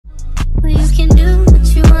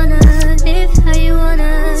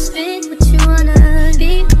wanna speak what you wanna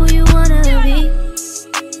be, who you wanna be.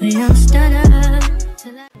 We don't start up.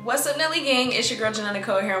 What's up, Nelly gang? It's your girl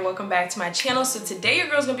Nicole here, and welcome back to my channel. So today your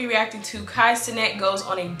girl's gonna be reacting to Cenat goes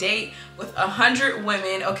on a date with 100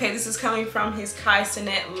 women. Okay, this is coming from his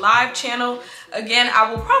Cenat live channel. Again, I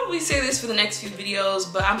will probably say this for the next few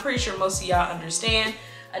videos, but I'm pretty sure most of y'all understand.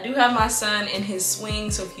 I do have my son in his swing,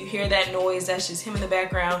 so if you hear that noise, that's just him in the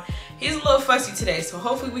background. He's a little fussy today, so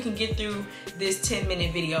hopefully we can get through this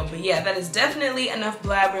 10-minute video. But yeah, that is definitely enough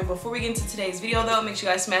blabbering. Before we get into today's video though, make sure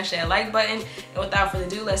you guys smash that like button. And without further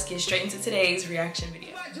ado, let's get straight into today's reaction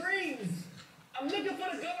video. My dreams. I'm looking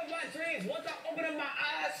for the girl of my dreams. Once I open up my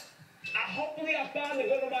eyes, hopefully I found the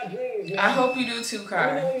girl of my dreams. Man. I hope you do too, Kai.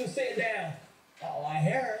 Let me know when you sit down. Oh, I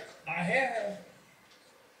hear her. I hear her.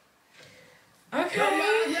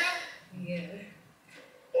 Okay. Yeah.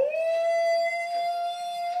 Ooh.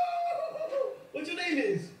 What your name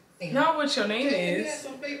is? Not what your name Let me have is.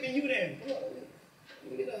 some faith in you then. Come on.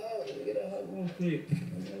 Let me get a hug. Let me get a hug real quick.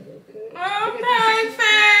 Okay,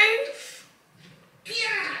 Faith.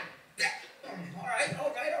 Yeah. All right.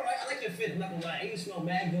 I like your fit. I'm not gonna lie. You smell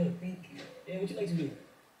mad good. Thank you. Yeah, what you like to do?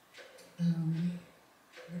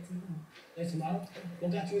 Let's model.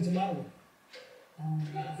 What got you into modeling?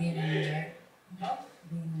 Being in New York. Huh?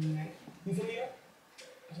 Being in New York. You from New York?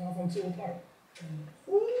 That's where I'm from too, Park.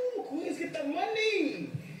 Ooh, Queens, get the money. You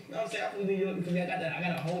know what I'm saying? I'm from New York because I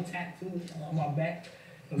got a whole tattoo on my back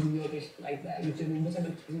from New York and shit like that. You feel me? What type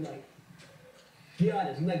of you like? Be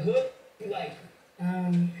honest. You like hood? You like?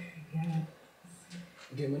 Yeah.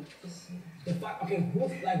 Get money. Okay,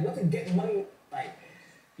 what's a get money like?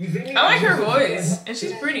 You feel me? I like her voice, and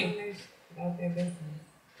she's pretty. About their business.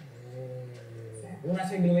 When I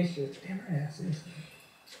say relationships, damn her asses.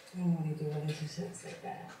 I don't want to do relationships like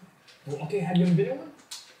that. Well, okay, have you ever been in one?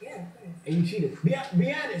 Yeah, of course. And you cheated. Be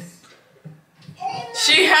honest. Oh,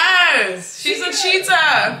 She has. She's a cheater.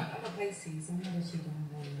 I'm a Pisces. I'm not a cheater.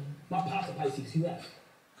 my pop's a Pisces. He left.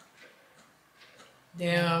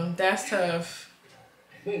 Damn, that's tough.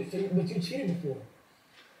 Wait, but you cheated before?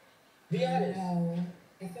 Be honest. No.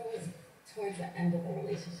 If it was towards the end of the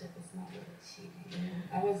relationship, it's not really cheating.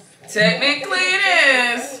 I was Technically it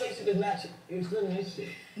is. Relationship is not cheating. It was still a relationship.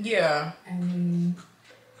 Yeah. I mean,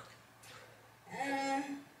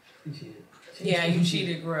 You cheated. Yeah, you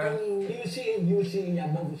cheated, bro. He was cheating, you were cheating, y'all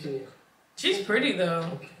both were cheating. She's pretty though.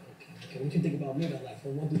 Okay. What you think about me though? Like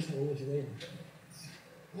from 1 through 10, what you rating?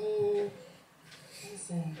 I'm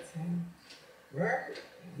saying 10. Word?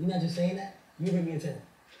 You're not just saying that? You rate me a 10.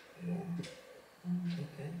 Yeah.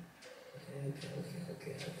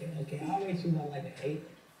 Okay. I'll rate you about like an 8.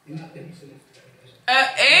 You not gonna see. An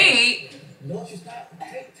 8? Don't you stop?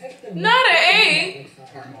 Take the. Not an 8.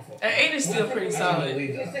 An 8 is still pretty solid.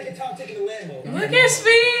 It's the second time taking the Lambo. Look at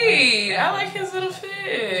Speed. I like his little fit.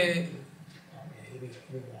 Oh man, he be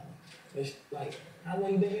wild. Like, how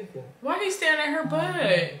long you been here for? Why he staring at her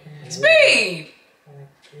butt? Speed. For like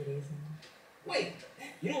 3 days now. Wait,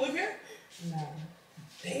 you don't live here? No.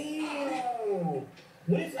 Damn.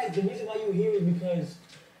 What if like the reason why you were here is because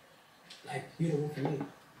like you don't work for me?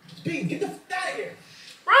 Speed, get the f out of here.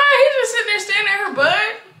 Right, he's just sitting there staring at her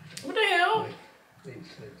butt. What the hell? Wait.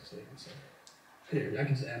 Here, I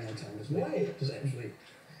can just add more time. Just wait. Just wait.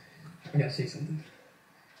 I gotta say something.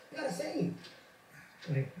 You gotta say.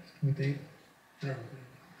 Wait, let me think. No.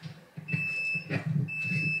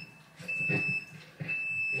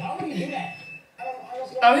 Why would you do that? I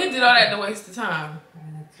don't Oh, he did all that to waste the time. For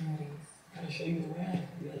like 2 days. I gotta show you around.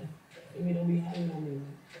 Maybe don't be hiding on me.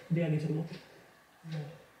 Did I get to look?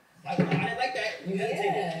 I didn't like that. You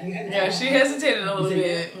hesitated. Yeah, she hesitated a little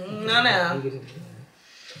bit. No.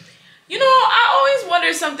 You know, I always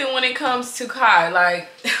wonder something when it comes to Kai. Like,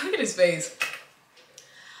 look at his face.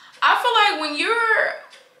 I feel like when you're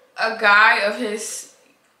a guy of his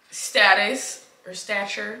status or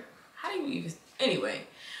stature, how do you even, anyway,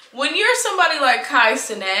 when you're somebody like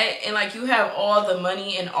Cenat and like you have all the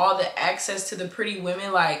money and all the access to the pretty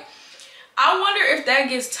women, like, I wonder if that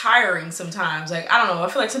gets tiring sometimes. Like, I don't know. I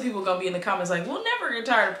feel like some people are going to be in the comments like, we'll never get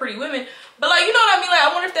tired of pretty women. But like, you know what I mean? Like,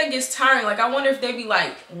 I wonder if that gets tiring. Like, I wonder if they be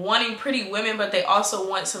like wanting pretty women, but they also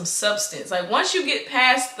want some substance. Like, once you get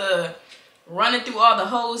past the running through all the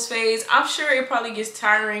hoes phase, I'm sure it probably gets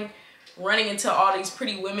tiring running into all these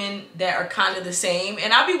pretty women that are kind of the same.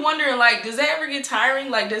 And I be wondering, like, does that ever get tiring?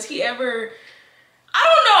 Like, does he ever... I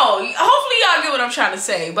don't know. Hopefully y'all get what I'm trying to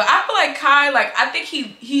say. But I feel like Kai, like, I think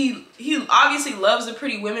he obviously loves the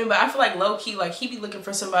pretty women, but I feel like low-key, like, he be looking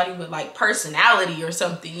for somebody with, like, personality or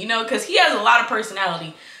something, you know? Because he has a lot of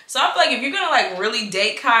personality. So I feel like if you're going to, like, really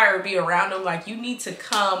date Kai or be around him, like, you need to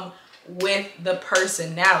come with the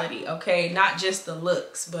personality, okay? Not just the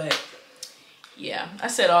looks, but yeah. I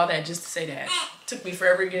said all that just to say that. Took me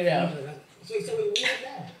forever to get it out.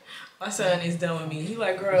 My son is done with me. He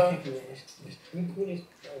like, girl.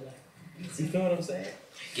 You feel what I'm saying?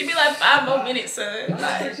 Give me like 5 more minutes, son.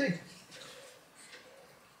 Like,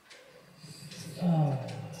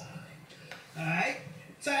 alright.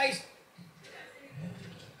 Tice.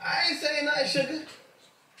 I ain't saying nothing, sugar.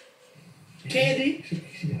 Candy.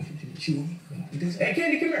 Hey,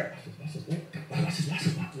 Candy, come here.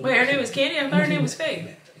 wait, her name was Candy? I thought her name was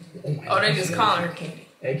Faye. Oh, they just calling her Candy.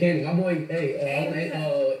 Hey, Candy, my boy. Hey, I want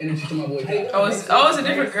to introduce you to my boy. Oh, it's a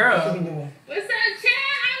different girl. What's up, Chad?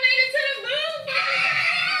 I made it to the booth.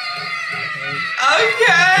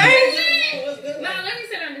 Okay. No, let me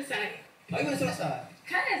sit on this side. Why you want to sit outside?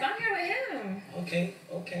 Cause I'm here with him. Okay.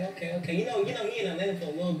 You know, he in Atlanta for a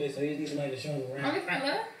little bit, so he just needs somebody to show him around. Only for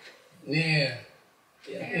love? Yeah.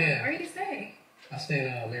 Where you stay? I stay in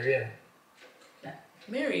Marietta.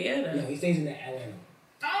 Marietta. No, he stays in Atlanta.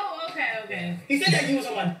 Oh, okay. He said that you was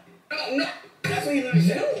on my. No. That's what he literally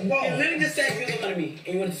said. He literally just said you was on me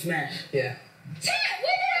and you wanted to smash. Yeah. Chad,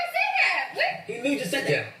 when did I say that? What? He literally just said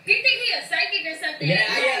that. Yeah. Do you think he a psychic or something?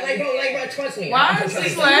 Yeah, like bro, trust me. Why is he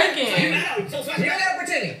slacking? You're not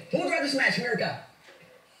pretending. Who would rather smash, America?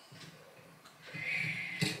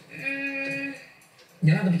 You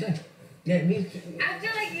don't have to pretend. Yeah, me. I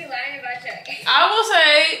feel like you lying about your age. I will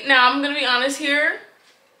say, now I'm going to be honest here.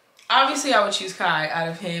 Obviously, I would choose Kai out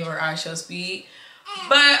of him or I Show Speed.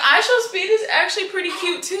 But I Show Speed is actually pretty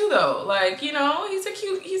cute too, though. Like, you know, he's a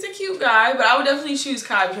cute guy. But I would definitely choose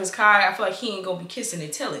Kai because Kai, I feel like he ain't gonna be kissing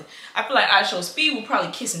and telling. I feel like I Show Speed will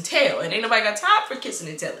probably kiss and tell, and ain't nobody got time for kissing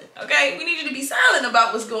and telling. Okay, we need you to be silent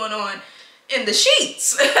about what's going on in the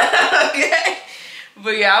sheets. Okay,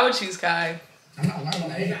 but yeah, I would choose Kai. I'm not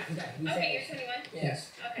lying about that. Okay, you're 21? Yes.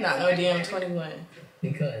 Okay. Not no damn 21.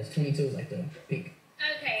 Because 22 is like the peak.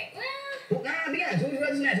 Okay, well. Nah, be honest. Who's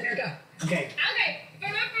rather smash, America? Okay. Okay, for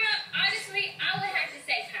real, honestly, I would have to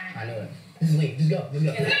say Kai. I know it. Just leave. Just go. What is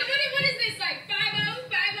this, like 5-0?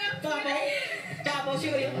 5-0, she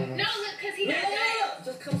already. No, look, because he got dreads.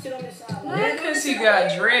 Just come sit on this side. Why? Because he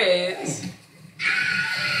got dreads.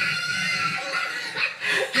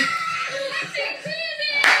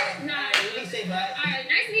 Nah. Alright,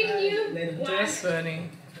 nice meeting you. That's funny.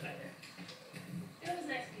 It was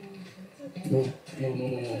nice meeting you. Move.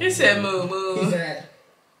 He said move. He said,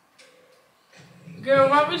 Girl,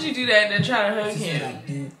 why would you do that to try to hug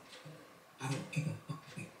him? I don't give a fuck.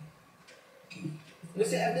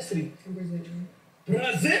 What's your ethnicity? I'm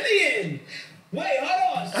Brazilian. Wait,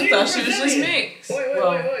 hold on. I thought she was just mixed. Wait,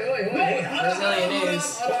 Well, Brazilian Brazilian is.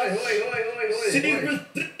 She's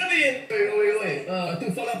Brazilian. Wait. Tu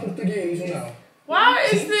fala português ou não? Why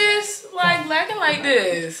is this like lacking like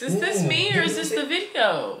this? Is this me or is this the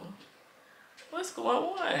video? What's going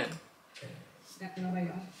on?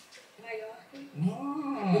 No.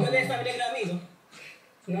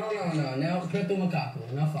 Não, preto macaco.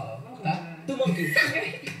 Não fala. Tá? Tu monkey.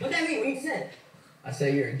 What that mean? What you said? I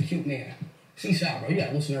said you're a cute man. She's shy, bro. You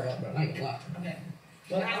gotta loosen her up, bro. I ain't gonna lie. Okay.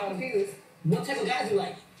 Well, I'm confused. What type of guys you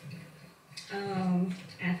like?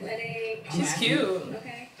 Athletic. She's cute.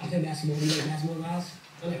 Okay. I play basketball. You like basketball guys?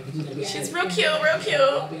 Okay. She's real cute.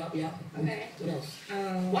 Yeah. Okay. What else?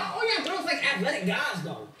 Why all y'all girls like athletic guys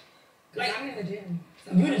though? Like I'm in the gym.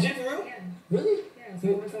 So you in the gym for real? Yeah. Really? Yeah. So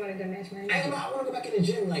I want somebody to match my energy. I want to go back in the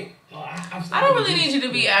gym. Like, I don't really need you to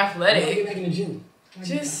be I want to get athletic. back in the gym.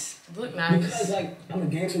 Just look Because nice. like I'm a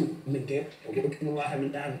gangster. I'm a gangster. Okay, I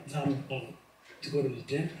haven't had time to go to the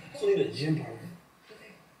gym. I also need a gym partner.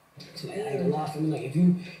 So like, a lot for me. Like if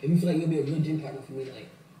you feel like you'll be a good gym partner for me, like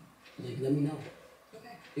let me know.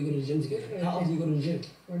 Okay. You go to the gym together. How often you go to the gym?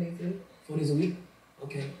 4 days a week. 4 days a week.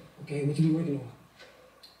 Okay. What you be working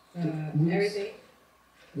on? Everything.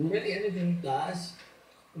 Glutes? Really everything. Thighs.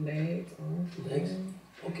 Legs, arms. Legs.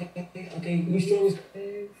 Okay. You strong?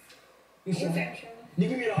 Legs. You strong? Okay, sure. You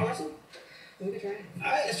give me an arm wrestle? We could try.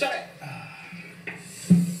 Alright, let's try it.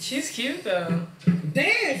 She's cute though.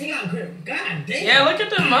 Damn, she got grip. God damn. Yeah, look at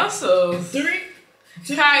the muscles. 3,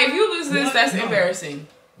 2. Kai, if you lose this, One, that's no. embarrassing.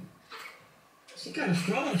 She kind of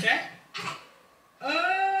strong, chat.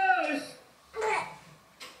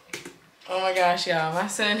 Oh my gosh, y'all. My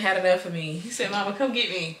son had enough of me. He said, Mama, come get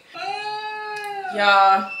me.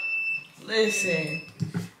 Y'all, listen.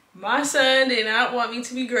 My son did not want me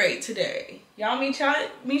to be great today. Y'all meet your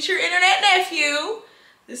internet nephew.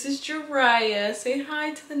 This is Jariah. Say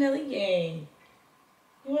hi to the Nelly gang.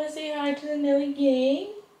 You want to say hi to the Nelly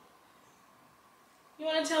gang? You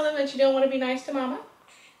want to tell them that you don't want to be nice to Mama?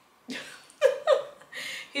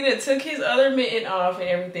 He done took his other mitten off and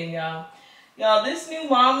everything, y'all. Y'all, this new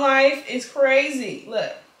mom life is crazy.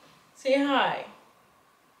 Look. Say hi.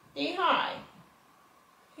 Say hi.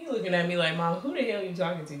 He looking at me like, Mom, who the hell are you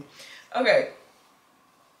talking to? Okay.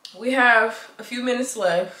 We have a few minutes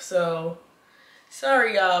left, so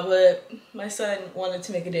sorry, y'all, but my son wanted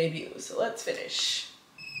to make a debut, so let's finish.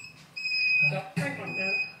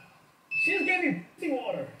 She just gave me tea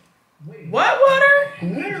water. Wait. What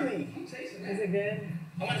water? Literally. Is it good?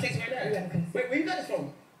 I want to taste it right now. Wait, where you got this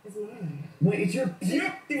from? It's mine. Wait, it's your tea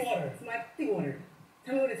water. It's my tea water.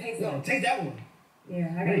 Tell me what it tastes like. No, taste that one.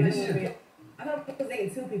 Yeah, I got another one. I thought I was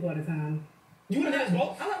dating 2 people at a time. You would have had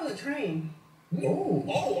both? I thought it was a train.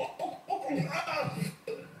 Oh.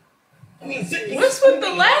 I mean, what's with the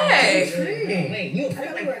lag? Wait, you I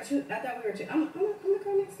thought we were two. I'm the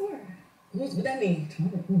girl next door. What that mean?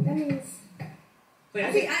 That means. Wait, I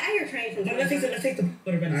hear train from. No, let's take the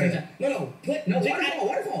butter at the same time. No,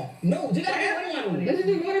 waterfall. No, you gotta have one. Let's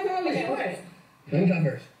do waterfall. Okay. Let me try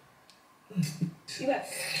first. You got.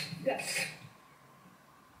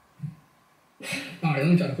 Alright, let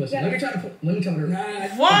me try to push it. Let me try to her.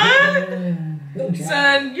 What?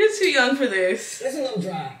 Son, you're too young for this. It's a little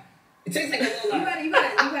dry. It tastes like a little You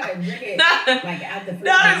gotta drink it like out the fridge.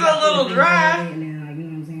 That is a little dry. Now, you know what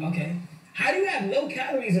I'm saying? Okay. How do you have no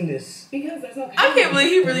calories in this? Because there's no calories. I can't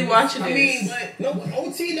believe he really watching this. I mean, but no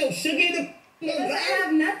OT, no sugar, no it doesn't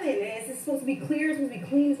have nothing. It's supposed to be clear, it's supposed to be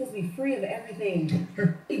clean, it's supposed to be free of everything.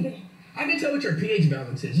 I can tell what your pH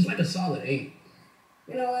balance is. It's like a solid 8.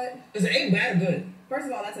 You know what? Is an 8 bad or good? First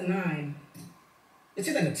of all, that's a 9. It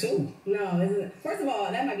tastes like a 2. No, isn't. First of all,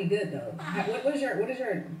 that might be good though. What does your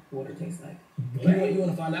water taste like? You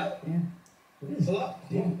want to find out? Yeah. Pull up.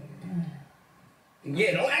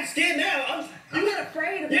 Yeah, don't act scared now. I'm not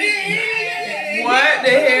afraid of it. Yeah. What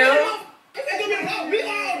the hell?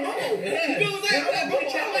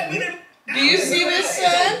 Do you see this,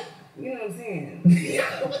 son? You know what I'm saying?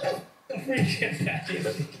 What the freak is that?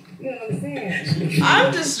 You know what I'm saying?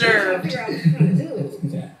 I'm I'm disturbed. trying to figure out what you're trying to do.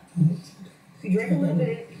 You drink a little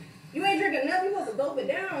bit. You ain't drink enough. You supposed to dope it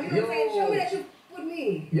down. You know what I'm saying? Show me that you with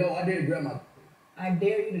me. Yo, I dare to grab my. I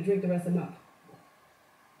dare you to drink the rest of my.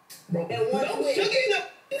 Bro, And one no swig. sugar in the.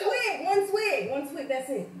 One swig. That's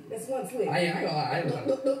it. That's one swig. I ain't gonna lie.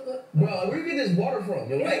 Look. Bro, where you get this water from?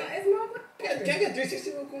 Yo, It's like, my can I get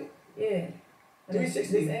 360 real quick? Yeah.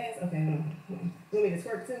 360. This ass? Okay, hold on. You want me to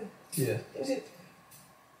twerk too? Yeah.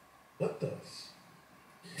 What the?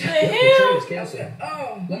 The hell?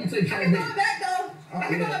 Oh. Let me take I can throw it back though. I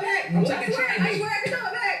can throw it back. I'm taking I swear I can throw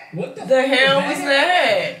it back. What The hell was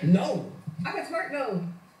that? No. I can twerk though.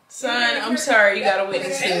 Son, I'm sorry, you gotta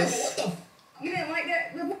witness What this. the? You didn't like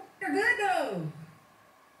that? They're good though.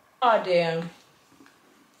 Oh damn.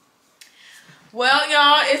 Well,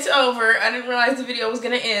 y'all, it's over. I didn't realize the video was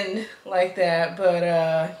gonna end like that, but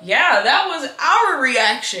yeah, that was our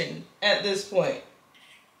reaction at this point.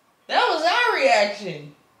 That was our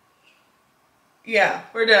reaction. Yeah,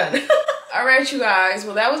 we're done. All right, you guys.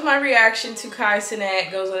 Well, that was my reaction to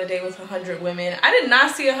Cenat goes on a date with 100 women. I did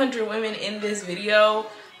not see 100 women in this video.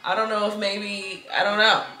 I don't know if maybe, I don't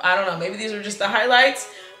know. Maybe these were just the highlights.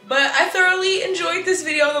 But I thoroughly enjoyed this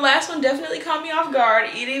video. The last one definitely caught me off guard.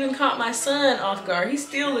 It even caught my son off guard. He's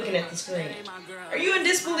still looking at the screen. Are you in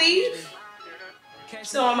disbelief?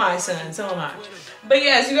 So am I, son. So am I. But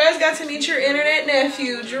yes, you guys got to meet your internet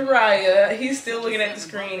nephew, Jariah. He's still looking at the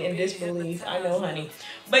screen in disbelief. I know, honey.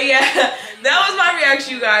 But yeah, that was my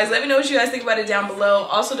reaction, you guys. Let me know what you guys think about it down below.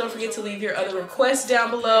 Also, don't forget to leave your other requests down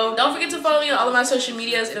below. Don't forget to follow me on all of my social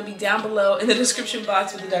medias. It'll be down below in the description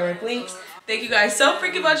box with the direct links. Thank you guys so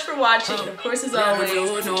freaking much for watching. And of course, as always, see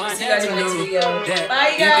you guys in the next video.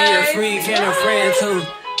 Bye, guys. You be a freak and a friend too.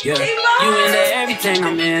 Yeah, you into everything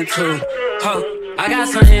I'm into. Ho, I got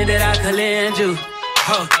something that I could lend you.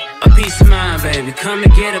 Ho, a piece of mind, baby. Come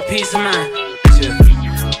and get a piece of mind. Yeah.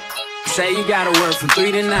 Say you gotta work from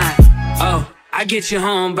 3 to 9. Oh, I get you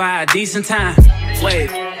home by a decent time. Wait,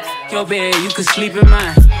 your bed, you can sleep in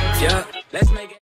mine. Yeah, let's make it.